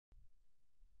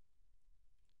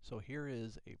So here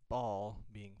is a ball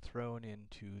being thrown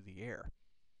into the air.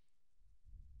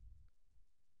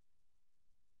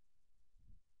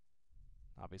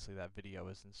 Obviously that video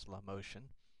is in slow motion.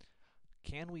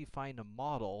 Can we find a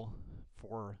model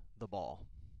for the ball?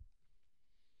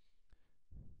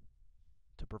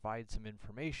 To provide some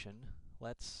information,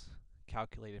 let's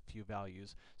calculate a few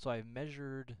values. So I've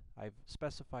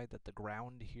specified that the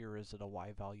ground here is at a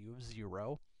y value of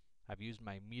 0. I've used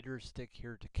my meter stick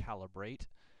here to calibrate,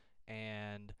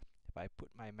 and if I put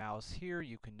my mouse here,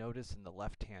 you can notice in the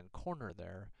left-hand corner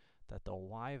there that the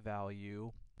y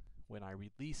value, when I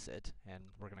release it, and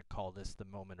we're going to call this the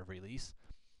moment of release,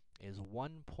 is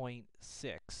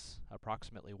 1.6,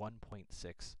 approximately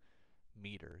 1.6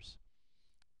 meters.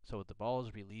 So the ball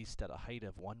is released at a height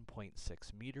of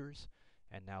 1.6 meters,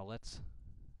 and now let's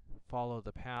follow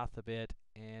the path a bit,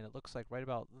 and it looks like right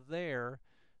about there,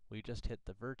 we just hit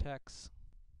the vertex.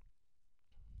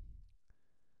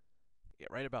 Yeah,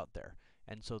 right about there.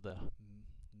 And so the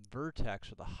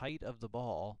vertex, or the height of the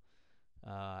ball,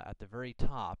 at the very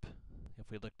top,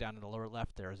 if we look down in the lower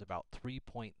left there, is about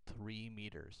 3.3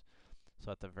 meters.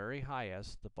 So at the very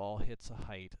highest, the ball hits a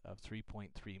height of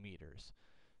 3.3 meters.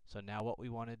 So now what we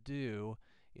want to do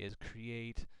is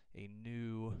create a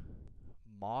new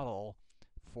model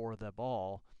for the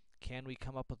ball. Can we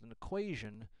come up with an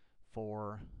equation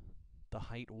for the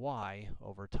height y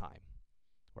over time,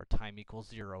 where time equals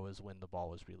 0 is when the ball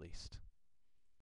was released?